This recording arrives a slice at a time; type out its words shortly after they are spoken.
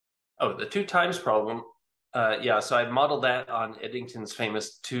Oh, the two times problem. Yeah, so I modeled that on Eddington's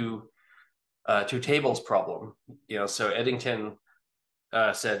famous two tables problem. So Eddington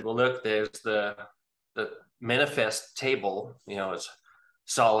said, well, look, there's the manifest table. It's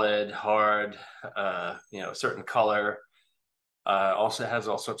solid, hard, certain color. Also has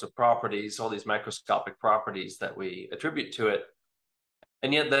all sorts of properties, all these microscopic properties that we attribute to it.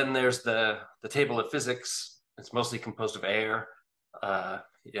 And yet then there's the table of physics. It's mostly composed of air.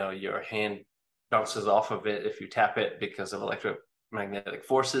 Your hand bounces off of it if you tap it because of electromagnetic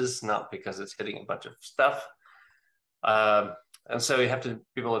forces, not because it's hitting a bunch of stuff. Um, and so you have to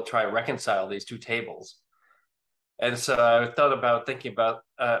be able to try to reconcile these two tables. And so I thought about thinking about,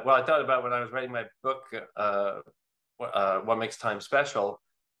 I thought about when I was writing my book, What Makes Time Special,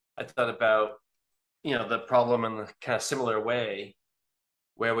 I thought about, the problem in a kind of similar way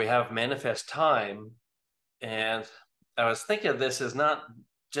where we have manifest time. And I was thinking of this as not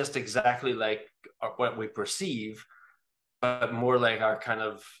just exactly like what we perceive, but more like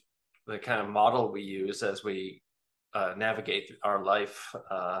the kind of model we use as we navigate our life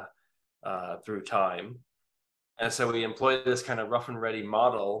through time. And so we employ this kind of rough and ready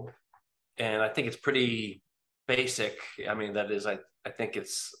model, and I think it's pretty basic. I mean, that is, I think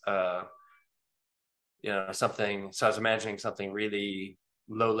it's something. So I was imagining something really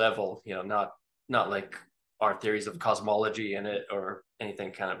low level, not like our theories of cosmology in it or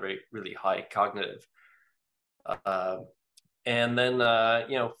anything kind of very really high cognitive. Uh, and then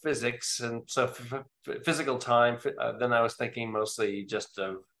physics, and so physical time. Then I was thinking mostly just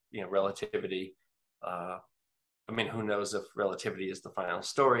of relativity. I mean, who knows if relativity is the final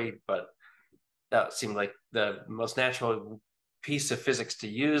story, but that seemed like the most natural piece of physics to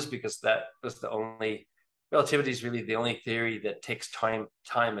use because that was the only relativity is really the only theory that takes time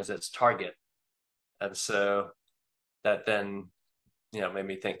as its target. And so that then made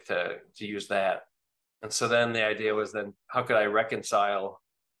me think to use that. And so then the idea was, then how could I reconcile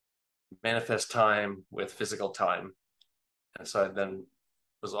manifest time with physical time? And so I then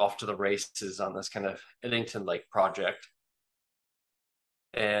was off to the races on this kind of Eddington like project.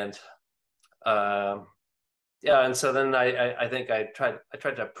 And yeah, and so then I think I tried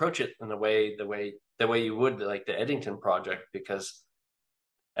to approach it in the way you would like the Eddington project, because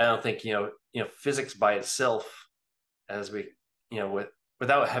I don't think physics by itself, as we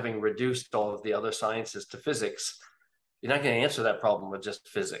without having reduced all of the other sciences to physics, you're not going to answer that problem with just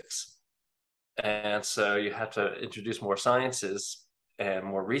physics. And so you have to introduce more sciences and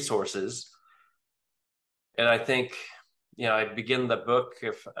more resources. And I think I begin the book,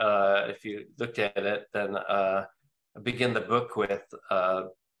 if you looked at it, then I begin the book with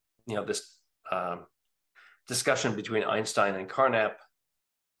this discussion between Einstein and Carnap,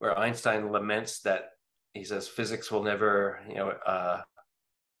 where Einstein laments that he says physics will never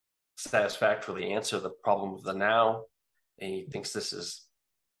satisfactorily answer the problem of the now, and he thinks this is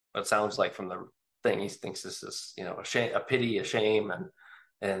what it sounds like from the thing. He thinks this is a shame, a pity, a shame,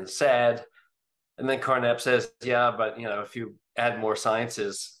 and sad. And then Carnap says, yeah, but if you add more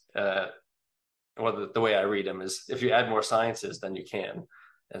sciences, well, the way I read him is, if you add more sciences, then you can.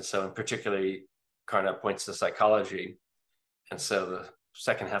 And so, in particularly, Carnap points to psychology. And so, the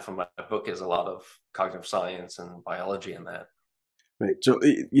second half of my book is a lot of cognitive science and biology in that. Right. So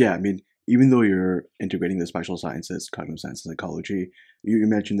yeah, I mean, even though you're integrating the special sciences, cognitive science, and psychology, you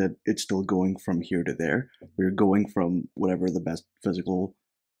mentioned that it's still going from here to there. We're going from whatever the best physical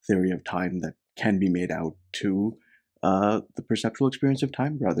theory of time that can be made out to the perceptual experience of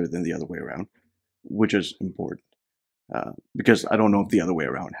time, rather than the other way around, which is important because I don't know if the other way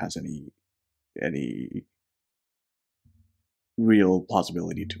around has any real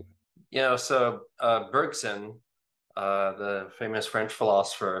possibility to it. So Bergson, the famous French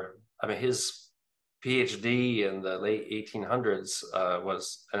philosopher, I mean, his PhD in the late 1800s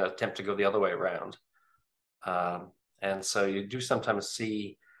was an attempt to go the other way around. And so you do sometimes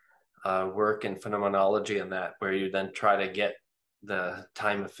see work in phenomenology and that, where you then try to get the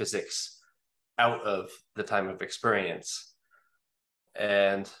time of physics out of the time of experience.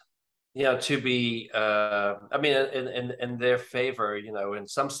 And to be I mean, in their favor, in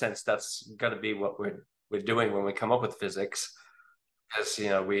some sense that's going to be what we're doing when we come up with physics, because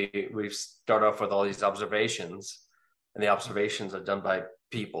we start off with all these observations, and the observations are done by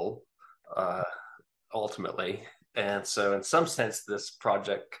people uh ultimately. And so in some sense this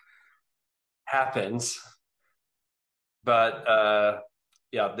project happens, but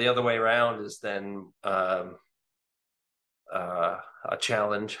yeah, the other way around is then a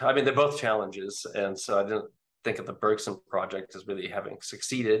challenge. I mean, they're both challenges, and so I didn't think of the Bergson project as really having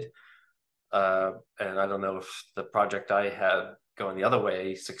succeeded. And I don't know if the project I had going the other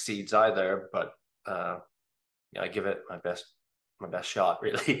way succeeds either, but I give it my best shot,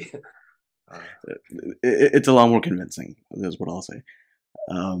 really. uh, It's a lot more convincing, is what I'll say.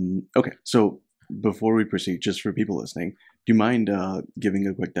 Okay, so before we proceed, just for people listening, do you mind giving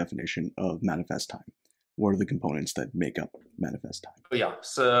a quick definition of manifest time? What are the components that make up manifest time? yeah.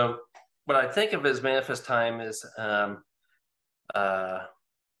 So what I think of as manifest time is, uh,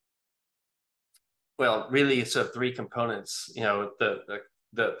 well, really sort of three components. The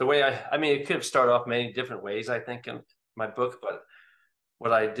way I mean, it could have started off many different ways, I think, in my book, but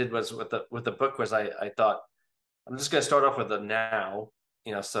what I did was with the book was I thought I'm just going to start off with the now,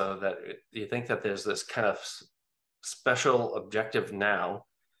 so that you think that there's this kind of special objective now.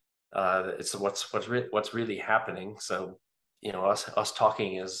 It's what's really happening. So, us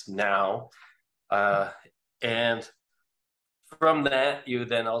talking is now, and from that you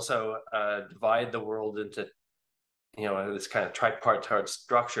then also divide the world into this kind of tripartite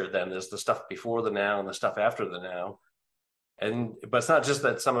structure. Then there's the stuff before the now and the stuff after the now. But it's not just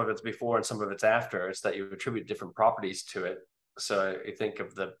that some of it's before and some of it's after, it's that you attribute different properties to it. So I think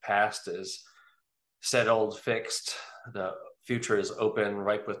of the past as settled, fixed, the future is open,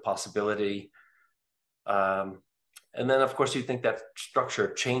 ripe with possibility. And then of course you think that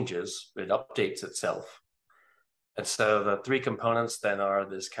structure changes, it updates itself. And so the three components then are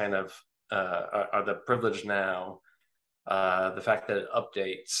this kind of are the privilege now, the fact that it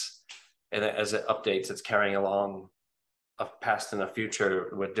updates, and as it updates, it's carrying along a past and a future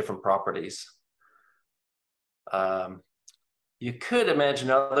with different properties. You could imagine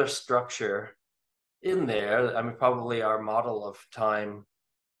other structure in there. I mean, probably our model of time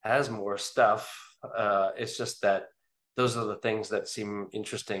has more stuff. It's just that those are the things that seem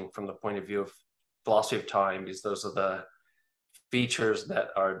interesting from the point of view of philosophy of time, because those are the features that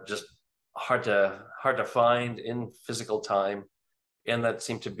are just hard to find in physical time, and that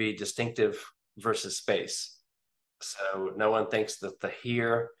seem to be distinctive versus space. So no one thinks that the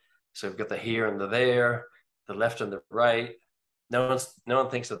here, so we've got the here and the there, the left and the right. No one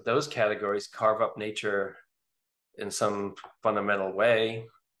thinks that those categories carve up nature in some fundamental way,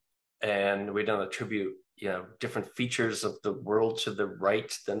 and we don't attribute different features of the world to the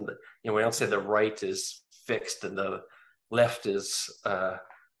right. Then we don't say the right is fixed and the left is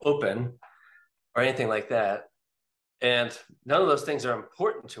open or anything like that. And none of those things are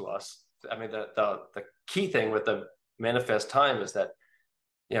important to us. I mean, the key thing with the manifest time is that,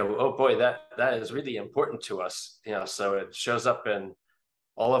 oh boy, that is really important to us. So it shows up in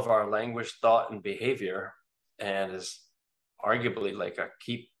all of our language, thought, and behavior, and is arguably like a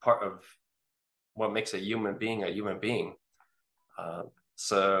key part of what makes a human being a human being.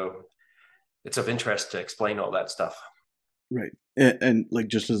 So it's of interest to explain all that stuff. Right. And like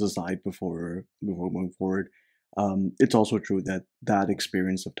just as a side before moving forward, it's also true that that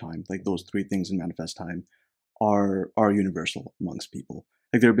experience of time, like those three things in manifest time, are universal amongst people.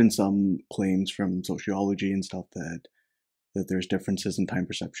 Like there have been some claims from sociology and stuff that there's differences in time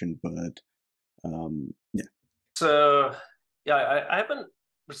perception, but yeah. So yeah, I haven't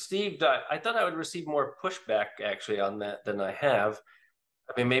received. I thought I would receive more pushback actually on that than I have.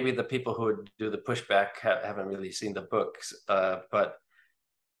 I mean, maybe the people who would do the pushback haven't really seen the books, but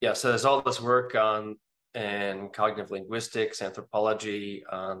yeah. So there's all this work on and cognitive linguistics, anthropology,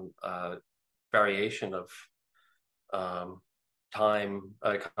 on variation of time,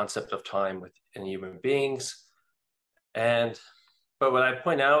 concept of time within human beings, and but what I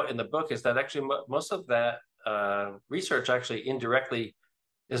point out in the book is that actually most of that research actually indirectly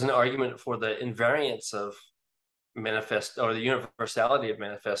is an argument for the invariance of manifest, or the universality of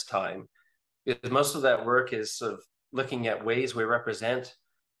manifest time, because most of that work is sort of looking at ways we represent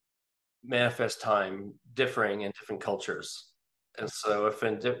manifest time differing in different cultures. And so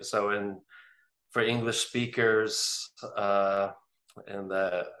for English speakers in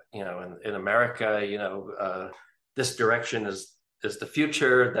the in America, this direction is the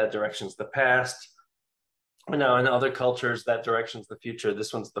future, that direction's the past. In other cultures, that direction's the future,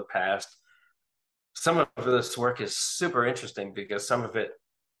 this one's the past. Some of this work is super interesting because some of it,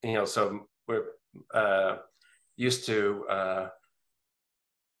 so we're used to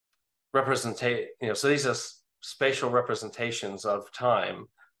representate, so these are spatial representations of time,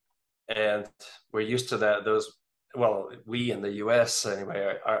 and we're used to that. We in the US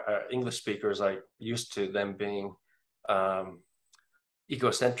anyway, our English speakers are used to them being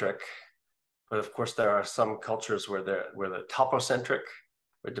egocentric, but of course there are some cultures where they're topocentric.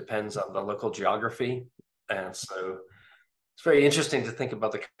 It depends on the local geography, and so it's very interesting to think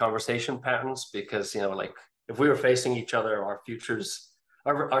about the conversation patterns, because like if we were facing each other, our futures,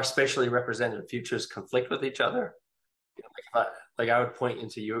 our spatially represented futures conflict with each other. Like I would point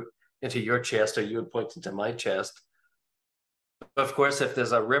into your chest, or you would point into my chest. But of course, if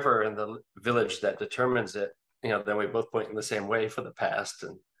there's a river in the village that determines it, then we both point in the same way for the past.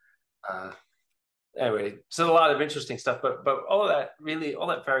 And uh, anyway, so a lot of interesting stuff. But all of that really, all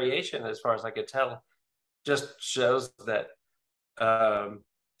that variation, as far as I could tell, just shows that um,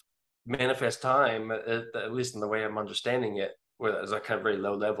 manifest time, at least in the way I'm understanding it, where it's a kind of very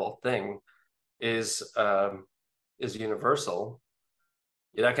low level thing, is universal.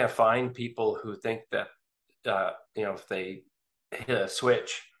 You're not going to find people who think that if they hit a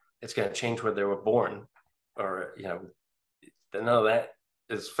switch, it's going to change where they were born, or none of that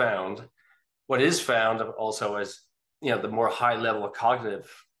is found. What is found also is the more high level of cognitive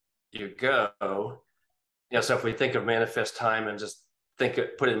you go. So if we think of manifest time and just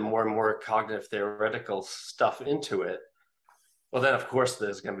put in more and more cognitive theoretical stuff into it, well, then of course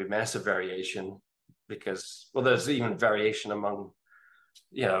there's going to be massive variation, because there's even variation among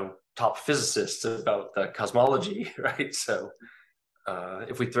top physicists about the cosmology, right? So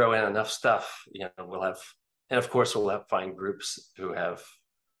if we throw in enough stuff, we'll have, and of course we'll find groups who have,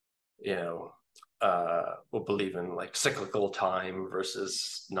 will believe in like cyclical time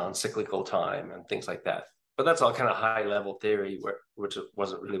versus non-cyclical time and things like that. But that's all kind of high level theory, which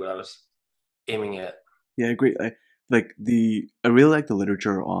wasn't really what I was aiming at. Yeah, I agree. I really like the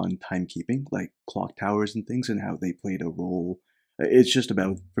literature on timekeeping, like clock towers and things, and how they played a role. It's just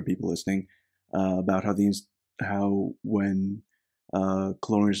about, for people listening, about how when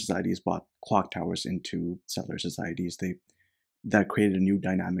colonial societies brought clock towers into settler societies, that created a new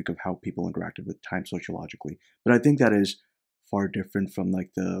dynamic of how people interacted with time sociologically. But I think that is far different from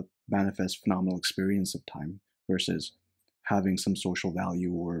like the manifest phenomenal experience of time versus having some social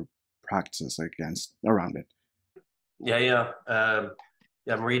value or practices against around it. Yeah.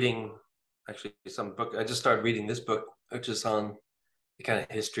 I'm reading actually some book. I just started reading this book, which is on the kind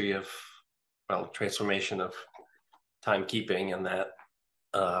of history of, transformation of timekeeping, and that.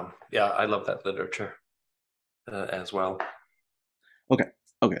 Yeah, I love that literature as well. Okay.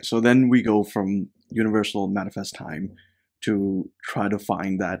 Okay. So then we go from universal manifest time to try to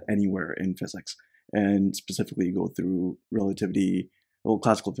find that anywhere in physics, and specifically go through relativity, well,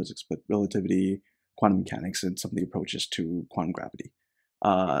 classical physics, but relativity, quantum mechanics, and some of the approaches to quantum gravity.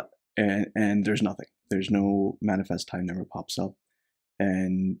 Uh, and there's nothing. There's no manifest time, never pops up,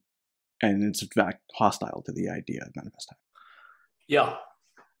 and it's in fact hostile to the idea of manifest time. Yeah.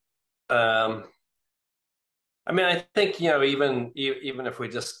 Um, I mean, I think even if we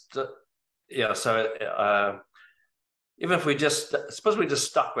just so even if we just suppose we just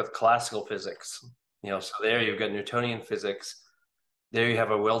stuck with classical physics, so there you've got Newtonian physics. There you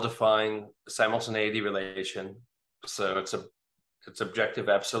have a well-defined simultaneity relation. So it's objective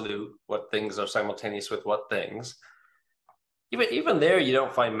absolute, what things are simultaneous with what things. Even there you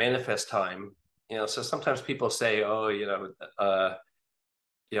don't find manifest time. So sometimes people say, oh,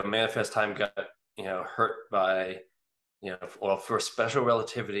 manifest time got hurt by well, for special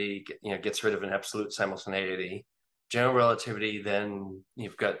relativity, gets rid of an absolute simultaneity. General relativity, then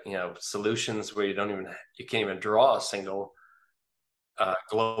you've got solutions where you can't even draw a single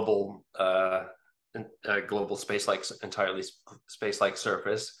global space-like, entirely space-like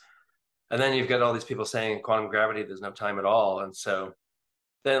surface. And then you've got all these people saying in quantum gravity there's no time at all, and so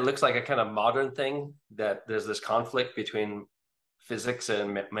then it looks like a kind of modern thing that there's this conflict between physics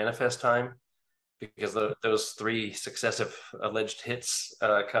and manifest time, because those three successive alleged hits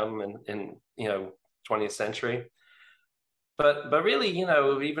come in 20th century. But really,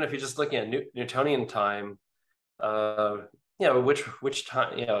 even if you're just looking at Newtonian time, which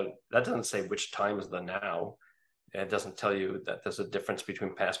time, that doesn't say which time is the now. It doesn't tell you that there's a difference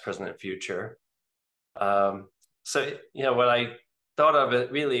between past, present, and future. So what I thought of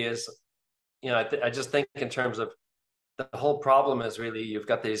it really is, I just think in terms of the whole problem is really you've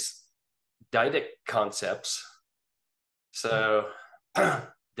got these dyadic concepts. So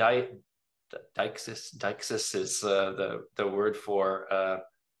deixis is the word for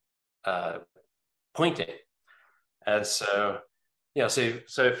pointing. And so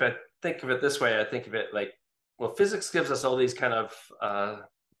so if I think of it this way, I think of it like, well, physics gives us all these kind of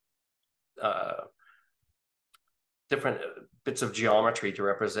different bits of geometry to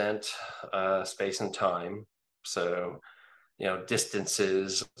represent space and time. So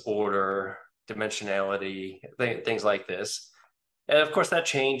distances, order, dimensionality, things like this. And of course that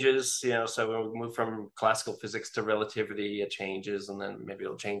changes, so when we move from classical physics to relativity, it changes, and then maybe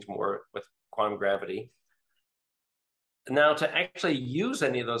it'll change more with quantum gravity. Now, to actually use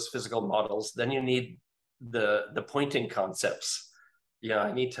any of those physical models, then you need the pointing concepts.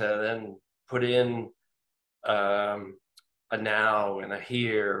 I need to then put in a now and a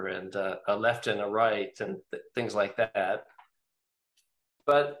here and a left and a right and things like that.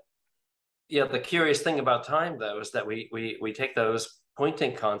 But yeah, the curious thing about time, though, is that we take those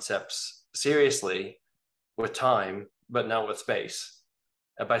pointing concepts seriously with time, but not with space.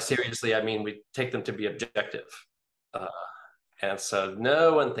 And by seriously, I mean we take them to be objective. Uh, and so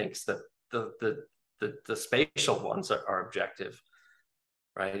no one thinks that the spatial ones are objective,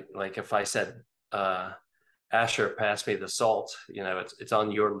 right? Like if I said, Asher, pass me the salt, it's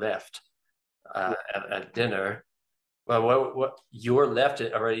on your left at dinner. Well, what your left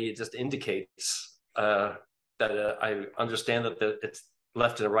already just indicates that I understand that it's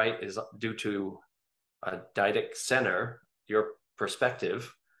left and right is due to a dyadic center, your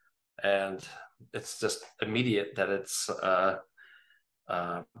perspective, and it's just immediate that it's uh,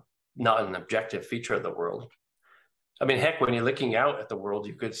 not an objective feature of the world. I mean, heck, when you're looking out at the world,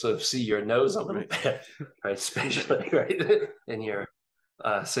 you could sort of see your nose a little bit, right? Spatially, right? In your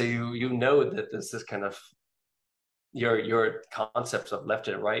so you know that this kind of your concepts of left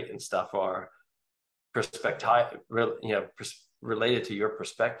and right and stuff are perspective, related to your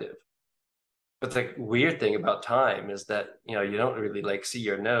perspective. But the weird thing about time is that you don't really like see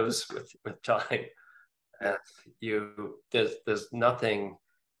your nose with time. And there's nothing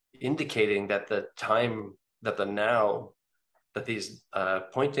indicating that the time that the now that these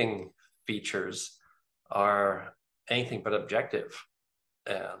pointing features are anything but objective,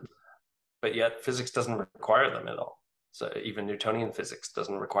 and but yet physics doesn't require them at all. So even Newtonian physics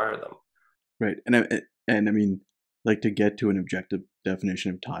doesn't require them. Right, and I mean, like to get to an objective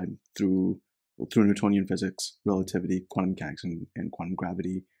definition of time through Newtonian physics, relativity, quantum mechanics, and quantum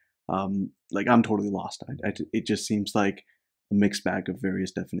gravity, like I'm totally lost. It just seems like a mixed bag of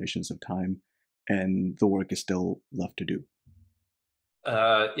various definitions of time, and the work is still left to do.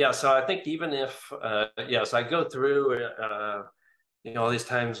 Yeah, so I think even if so I go through all these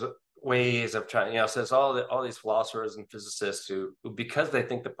times ways of trying, so there's all these philosophers and physicists who because they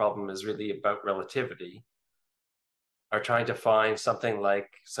think the problem is really about relativity are trying to find something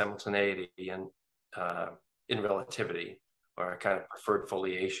like simultaneity in relativity, or a kind of preferred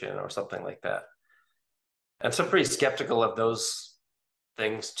foliation or something like that. And so I'm pretty skeptical of those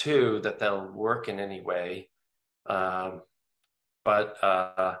things too, that they'll work in any way. Um, but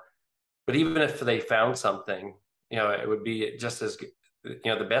even if they found something, it would be just as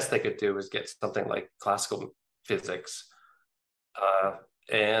the best they could do is get something like classical physics, uh,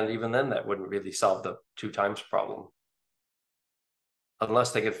 and even then that wouldn't really solve the two times problem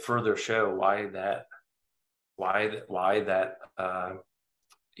unless they could further show why that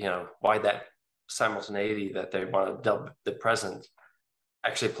simultaneity that they want to dub the present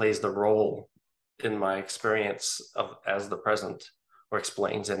actually plays the role in my experience of as the present, or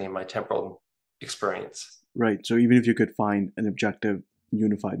explains any of my temporal experience. Right. So even if you could find an objective,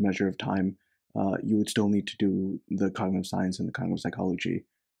 unified measure of time, you would still need to do the cognitive science and the cognitive psychology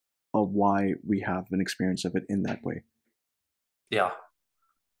of why we have an experience of it in that way. Yeah.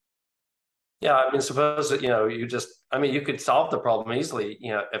 Yeah, I mean, suppose that you could solve the problem easily,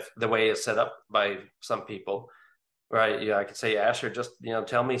 if the way it's set up by some people, right? Yeah, I could say, Asher, just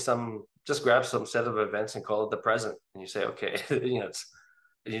tell me just grab some set of events and call it the present, and you say, okay,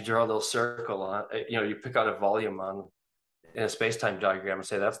 and you draw a little circle on, you pick out a volume on in a space-time diagram and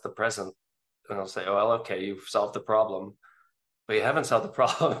say that's the present, and I'll say, oh well, okay, you've solved the problem, but you haven't solved the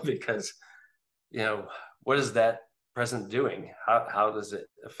problem because what is that present doing? How does it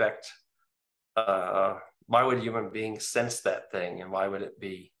affect? Why would human beings sense that thing, and why would it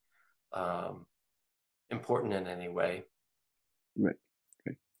be um, important in any way? Right.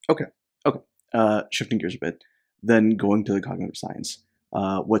 Right. Okay. Okay. Shifting gears a bit, then going to the cognitive science.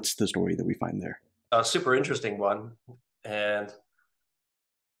 What's the story that we find there? A super interesting one, and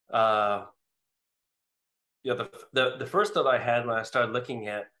uh, the first that I had when I started looking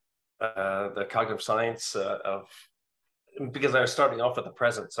at the cognitive science of because I was starting off with the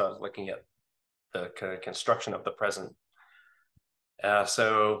present, so I was looking at the kind of construction of the present.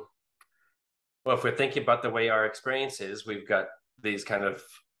 So, well, if we're thinking about the way our experience is, we've got these kind of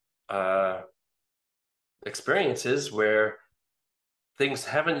experiences where things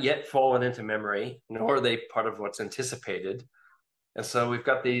haven't yet fallen into memory, nor are they part of what's anticipated. And so we've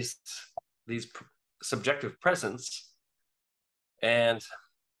got these subjective presents. And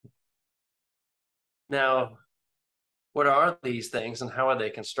now, what are these things and how are they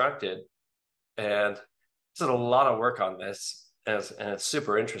constructed? And there's a lot of work on this, and it's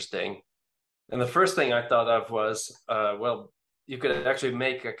super interesting. And the first thing I thought of was, well, you could actually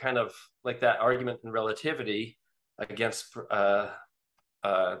make a kind of like that argument in relativity against kind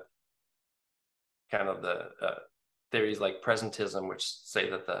of theories like presentism, which say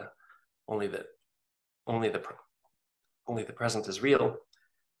that only the only the only the present is real.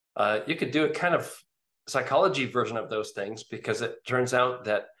 You could do a kind of psychology version of those things, because it turns out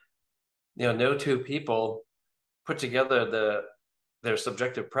that no two people put together their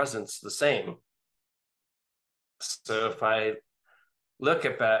subjective presence the same. So if I look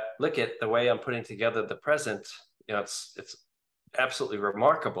at the way I'm putting together the present, it's absolutely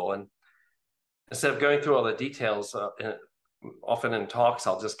remarkable. And instead of going through all the details, often in talks,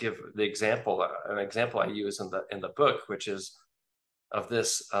 I'll just give an example I use in the book, which is of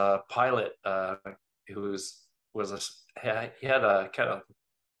this pilot who had a kind of,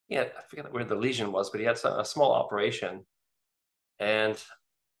 I forget where the lesion was, but he had a small operation, and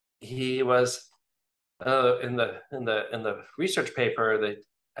he was in the research paper.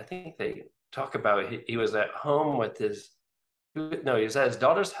 I think they talk about he was at home with he was at his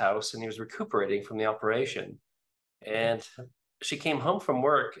daughter's house, and he was recuperating from the operation. And she came home from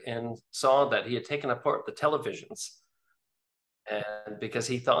work and saw that he had taken apart the televisions, and because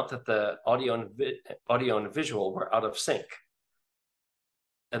he thought that the audio and visual were out of sync.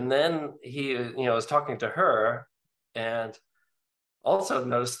 And then he was talking to her, and also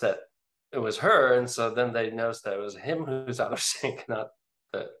noticed that it was her. And so then they noticed that it was him who's out of sync, not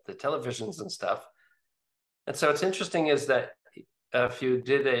the televisions and stuff. And so what's interesting is that if you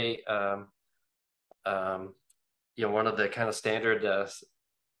did one of the kind of standard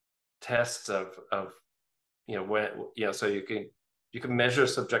tests of so you can measure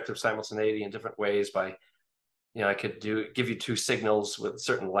subjective simultaneity in different ways by, I could give you two signals with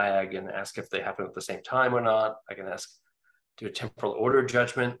certain lag and ask if they happen at the same time or not. I can do a temporal order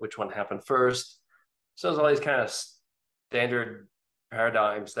judgment, which one happened first. So there's all these kind of standard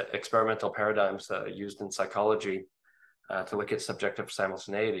paradigms, experimental paradigms that are used in psychology to look at subjective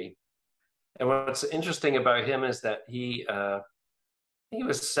simultaneity. And what's interesting about him is that he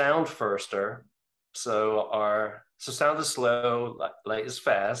was sound firster. So sound is slow, light is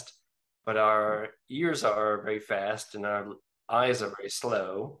fast, but our ears are very fast and our eyes are very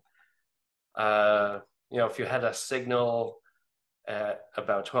slow. If you had a signal at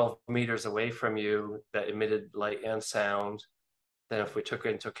about 12 meters away from you that emitted light and sound, then if we took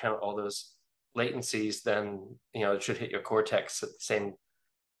into account all those latencies, then it should hit your cortex at the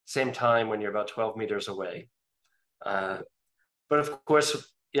same time when you're about 12 meters away. But of course,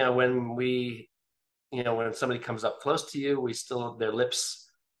 when somebody comes up close to you, their lips,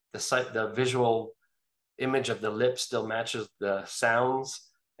 the visual image of the lips still matches the sounds.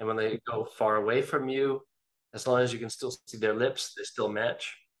 And when they go far away from you, as long as you can still see their lips, they still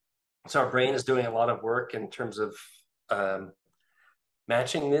match. So our brain is doing a lot of work in terms of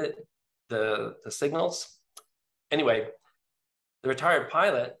matching the signals. Anyway, the retired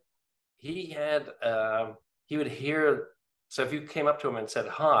pilot, he would hear. So if you came up to him and said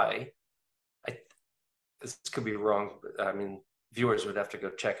hi, this could be wrong. I mean, viewers would have to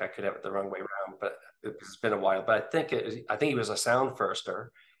go check. I could have it the wrong way around, but it's been a while. But I think he was a sound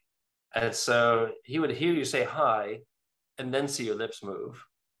firster, and so he would hear you say hi, and then see your lips move,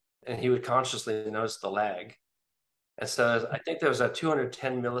 and he would consciously notice the lag. And so I think there was a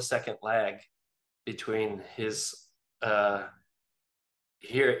 210 millisecond lag between his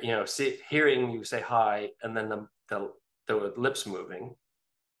hearing you say hi and then the lips moving.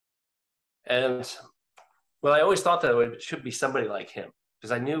 And well, I always thought that it should be somebody like him,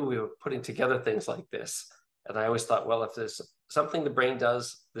 because I knew we were putting together things like this. And I always thought, well, if there's something the brain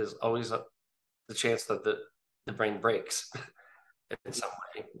does, there's always the chance that the brain breaks in some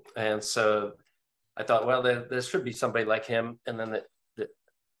way. And so I thought, well, there should be somebody like him. And then it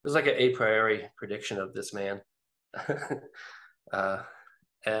was like an a priori prediction of this man.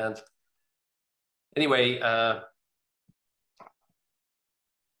 And anyway,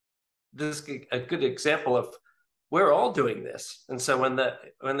 this is a good example of we're all doing this. And so when the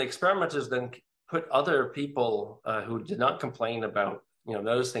experimenters then put other people who did not complain about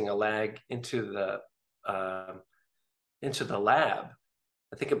noticing a lag into the lab,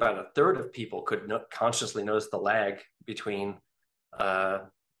 I think about a third of people could consciously notice the lag between the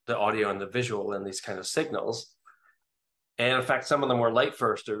audio and the visual and these kind of signals. And in fact, some of them were light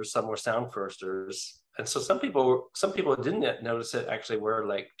firsters, some were sound firsters. And so some people didn't notice it actually were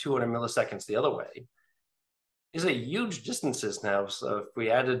like 200 milliseconds the other way. These are huge distances now. So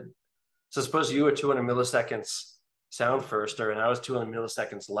if suppose you were 200 milliseconds sound firster and I was 200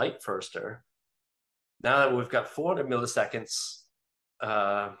 milliseconds light firster. Now that we've got 400 milliseconds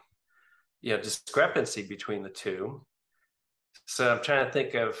discrepancy between the two. So I'm trying to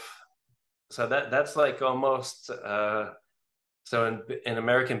think of, so that's like almost So in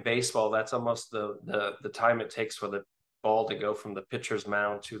American baseball, that's almost the time it takes for the ball to go from the pitcher's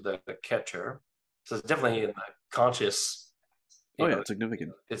mound to the catcher. So it's definitely in the conscious, Oh you yeah, know, it's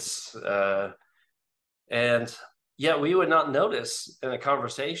significant. it's and yeah, we would not notice in a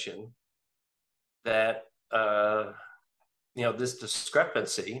conversation that this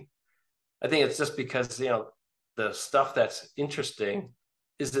discrepancy. I think it's just because the stuff that's interesting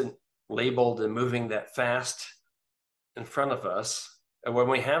isn't labeled and moving that fast in front of us. And when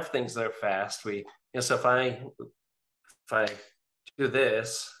we have things that are fast, so if I do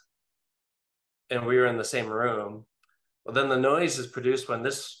this and we were in the same room, well, then the noise is produced when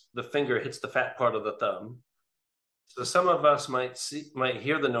the finger hits the fat part of the thumb. So some of us might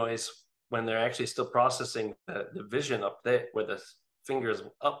hear the noise when they're actually still processing the vision up there where the finger is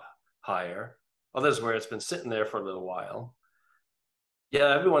up higher. Others where it's been sitting there for a little while.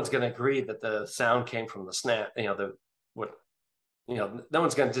 Yeah, everyone's going to agree that the sound came from the snap. No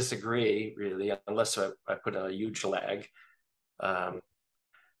one's going to disagree really, unless I put in a huge lag. And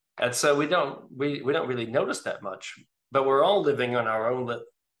so we don't really notice that much, but we're all living on our own.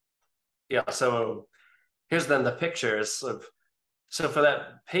 Yeah. So here's then the pictures of, so for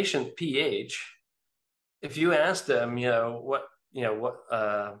that patient PH, if you ask them, what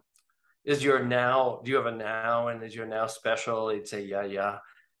is your now, do you have a now, and is your now special? They'd say, yeah.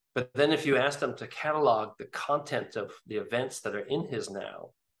 But then if you ask them to catalog the content of the events that are in his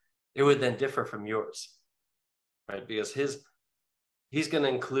now, it would then differ from yours, right? Because he's going to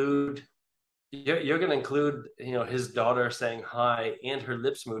include, you're going to include, his daughter saying hi and her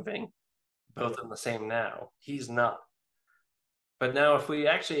lips moving, both in the same now. He's not. But now if we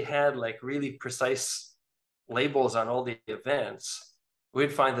actually had like really precise labels on all the events,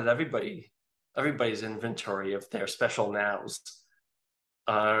 we'd find that everybody's inventory of their special nows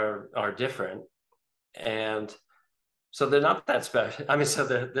are different. And so they're not that special. I mean, so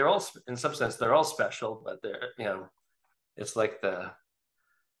they're all, in some sense, they're all special, but it's like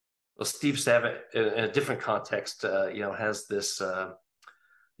Steve Savitt in a different context, has this,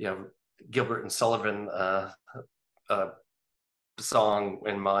 Gilbert and Sullivan song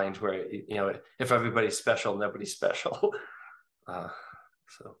in mind where, if everybody's special, nobody's special.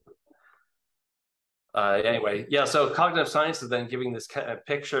 So anyway, yeah, so cognitive science is then giving this kind of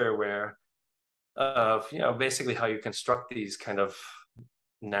picture where of, basically how you construct these kind of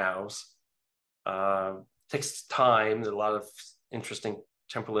nows. Takes time. There's a lot of interesting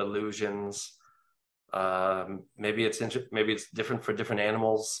temporal illusions. Maybe it's different for different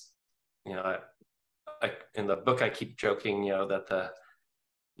animals. In the book I keep joking, that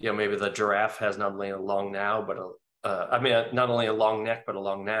maybe the giraffe has not only a long now, but not only a long neck, but a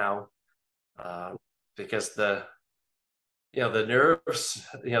long now, because the nerves,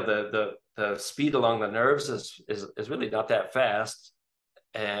 the speed along the nerves is really not that fast,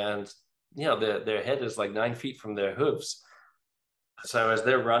 and their head is like 9 feet from their hooves. So as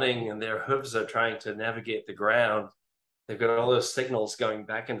they're running and their hooves are trying to navigate the ground, they've got all those signals going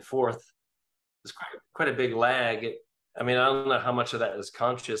back and forth. There's quite a big lag. I don't know how much of that is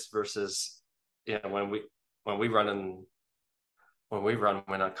conscious versus, when we run,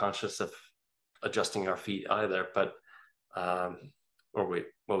 we're not conscious of adjusting our feet either, but we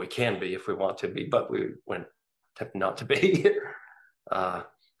can be if we want to be, but we tend not to be.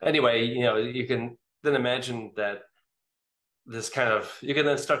 Anyway, you can then imagine that you can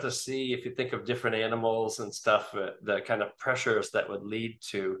then start to see, if you think of different animals and stuff, the kind of pressures that would lead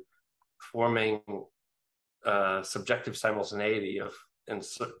to forming subjective simultaneity in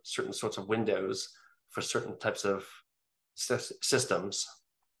certain sorts of windows for certain types of systems.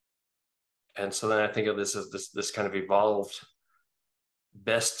 And so then I think of this as this kind of evolved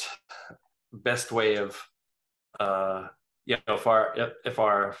best way of if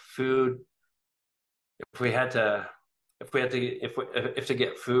our food, if to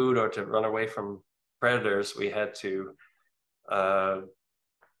get food or to run away from predators, we had to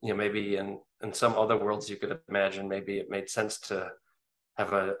maybe in some other worlds you could imagine maybe it made sense to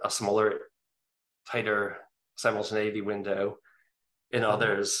have a smaller, tighter simultaneity window. In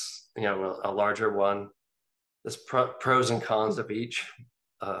others, a larger one. There's pros and cons of each.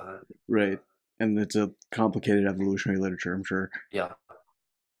 Right. And it's a complicated evolutionary literature, I'm sure. Yeah.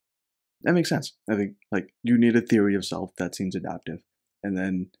 That makes sense. I think like you need a theory of self that seems adaptive, and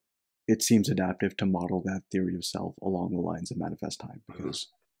then it seems adaptive to model that theory of self along the lines of manifest time,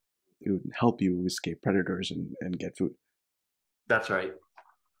 because it would help you escape predators and get food. That's right.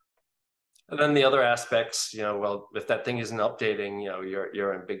 And then the other aspects, well, if that thing isn't updating,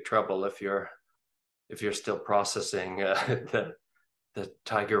 you're in big trouble if you're still processing the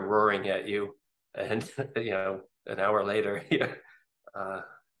tiger roaring at you, and an hour later, you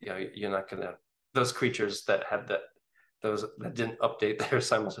know, you're not gonna, those creatures that had that, those that didn't update their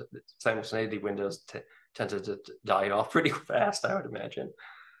simultaneity windows tended to die off pretty fast, I would imagine.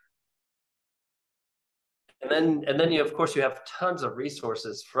 And then you, of course, you have tons of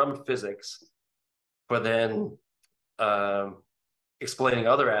resources from physics for then um, explaining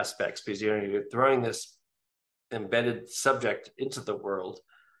other aspects, because you're throwing this embedded subject into the world,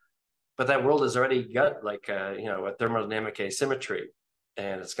 but that world has already got like you know, a thermodynamic asymmetry,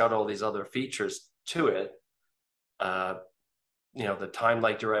 and it's got all these other features to it. Uh, you know, the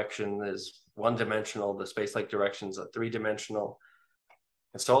time-like direction is one-dimensional, the space-like direction is a three-dimensional,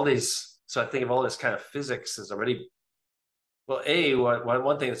 and so all these. So I think of all this kind of physics is already, well.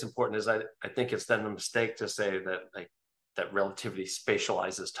 One thing that's important is I think it's then a mistake to say that like that relativity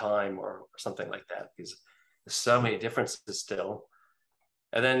spatializes time or something like that, because there's so many differences still.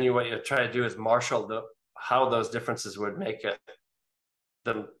 And then what you try to do is marshal how those differences would make it,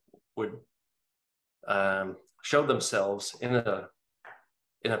 them would show themselves in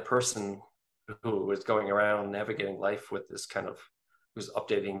a person who is going around navigating life with this kind of, who's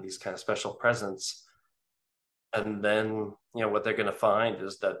updating these kind of special presents. And then, you know, what they're going to find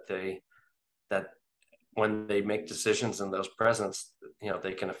is that that when they make decisions in those presents, you know,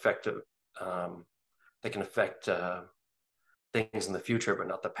 they can affect things in the future, but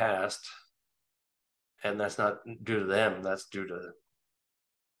not the past. And that's not due to them. That's due to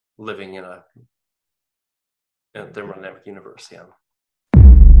living in a thermodynamic universe. Yeah.